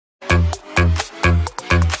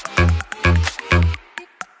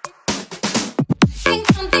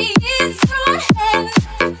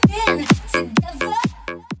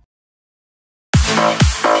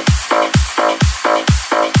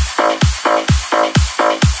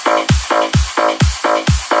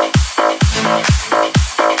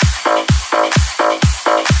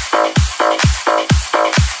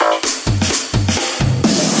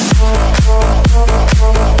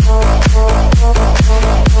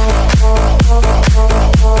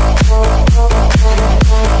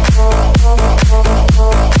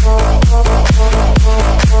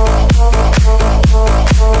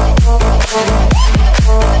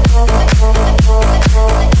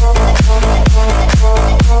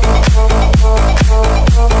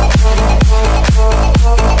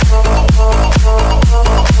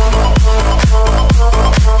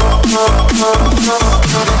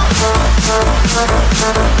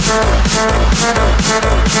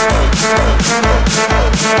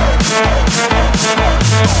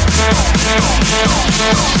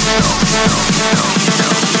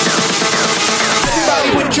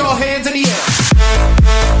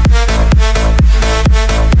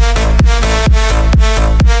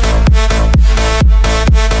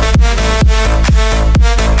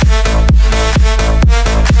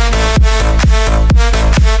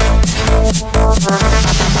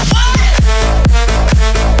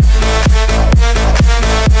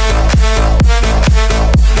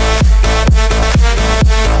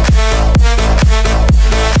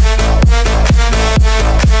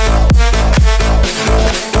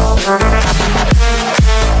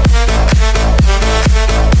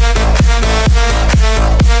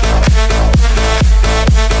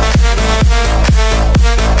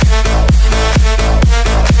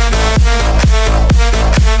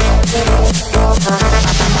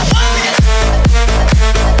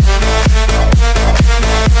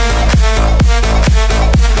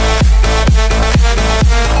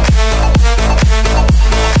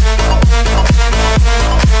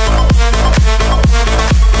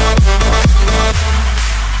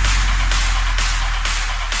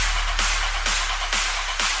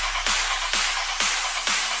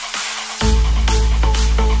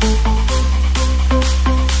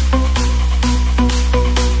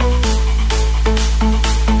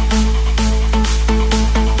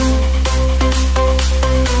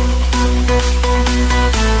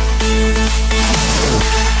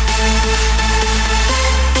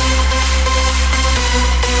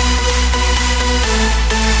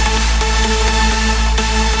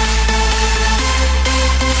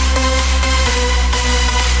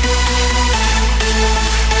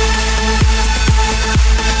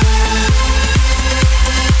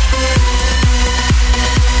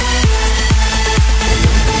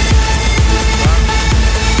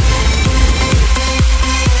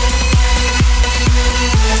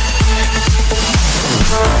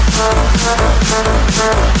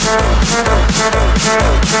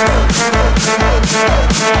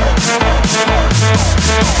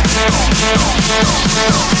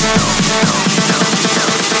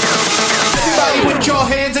Everybody put your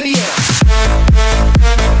hands in the air.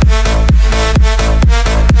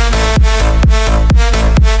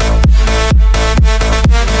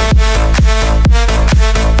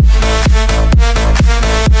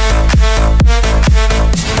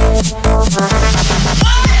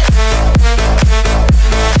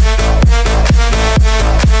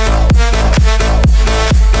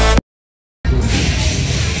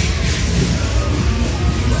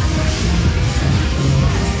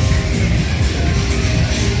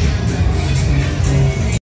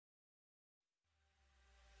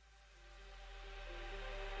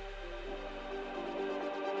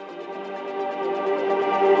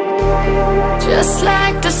 Just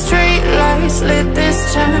like the street lights lit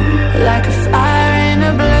this town, like a fire in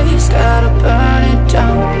a blaze, gotta burn it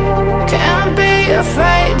down. Can't be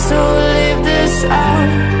afraid to leave this out.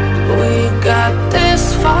 We got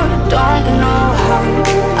this far, don't know how.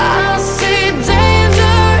 I see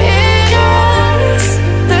danger in your eyes.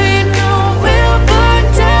 They know we'll burn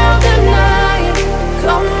down the night.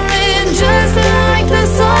 Coming just like the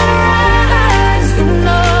sunrise. You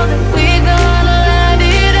know that we're gonna light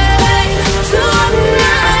it up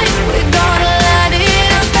tonight. We're gonna light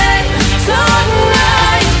it up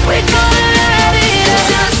tonight. We're gonna light it up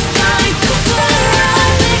just like the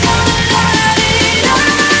sunrise. We're gonna light it up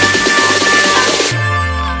now.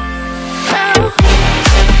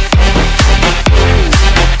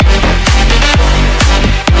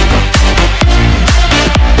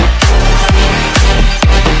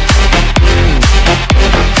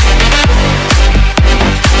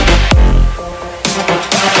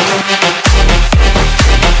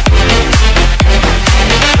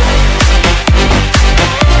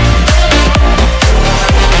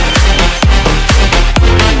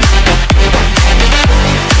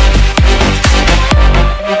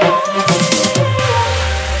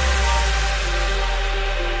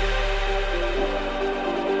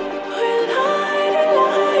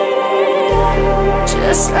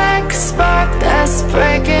 Just like a spark that's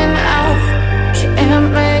breaking out.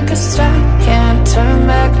 Can't make a stop, can't turn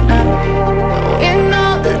back now. We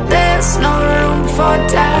know that there's no room for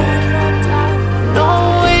doubt. No,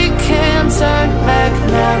 we can't turn back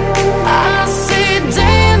now. I see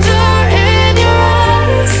danger in your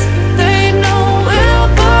eyes. They know we'll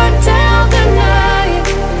burn down the night.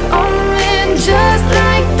 Coming just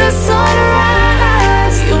like the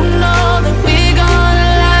sunrise. You know that we're gonna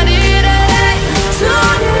light it up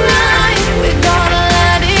tonight. We're gonna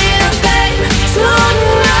light it up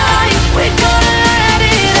tonight. We're gonna light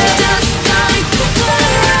it up just like the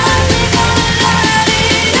sunrise. We're gonna light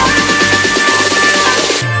it up now.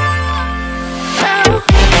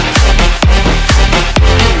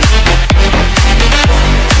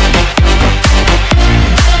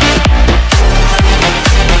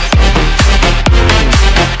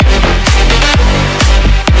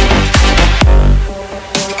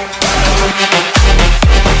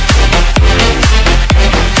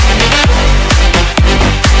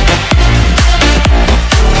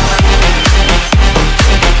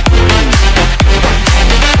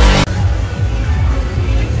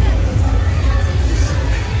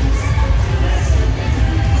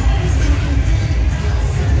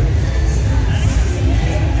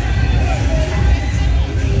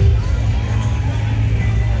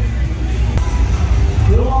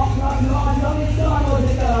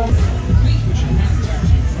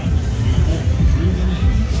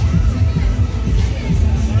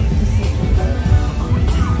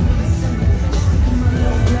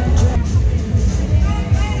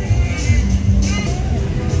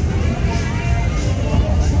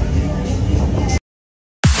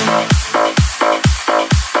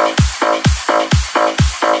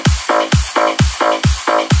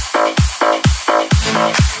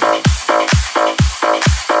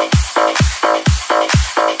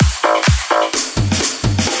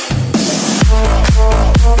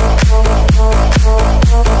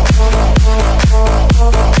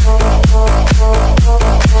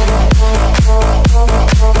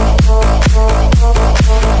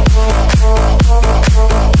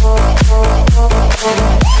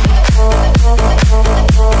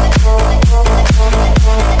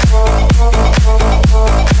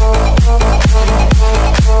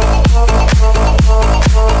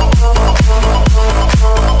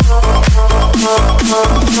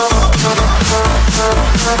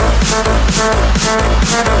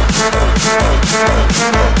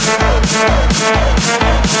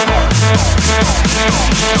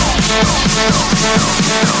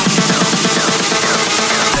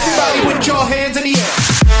 Everybody put your hands in the air.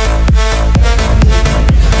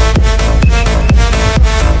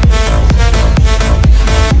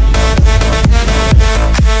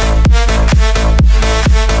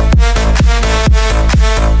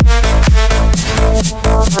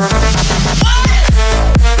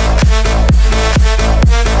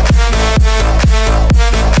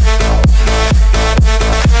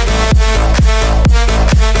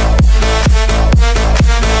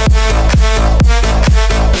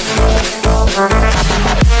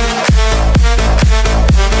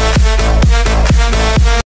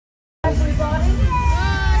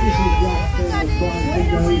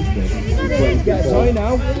 Get a toy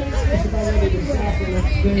now.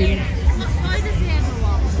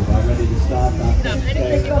 Ready to start that next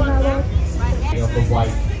game. On the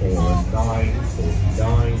white for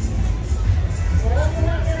 9:49.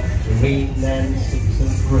 Green then 6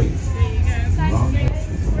 and 3. Wrong.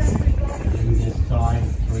 Blue this time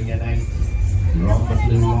 3 and 8. You're on the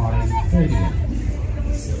blue line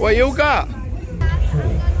 38. What you got? 4.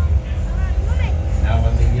 Now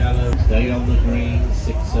on the yellow, stay on the green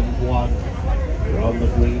 6 and 1. You're on the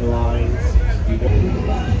green line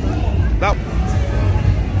 61. That.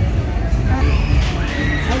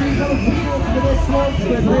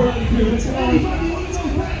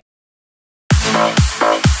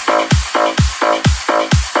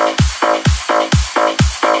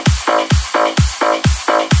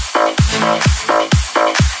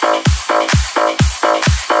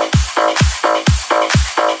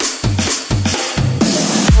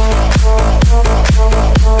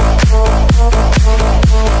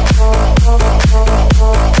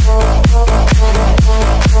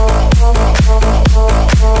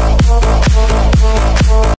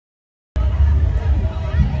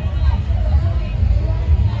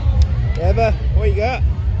 Ever, what you got?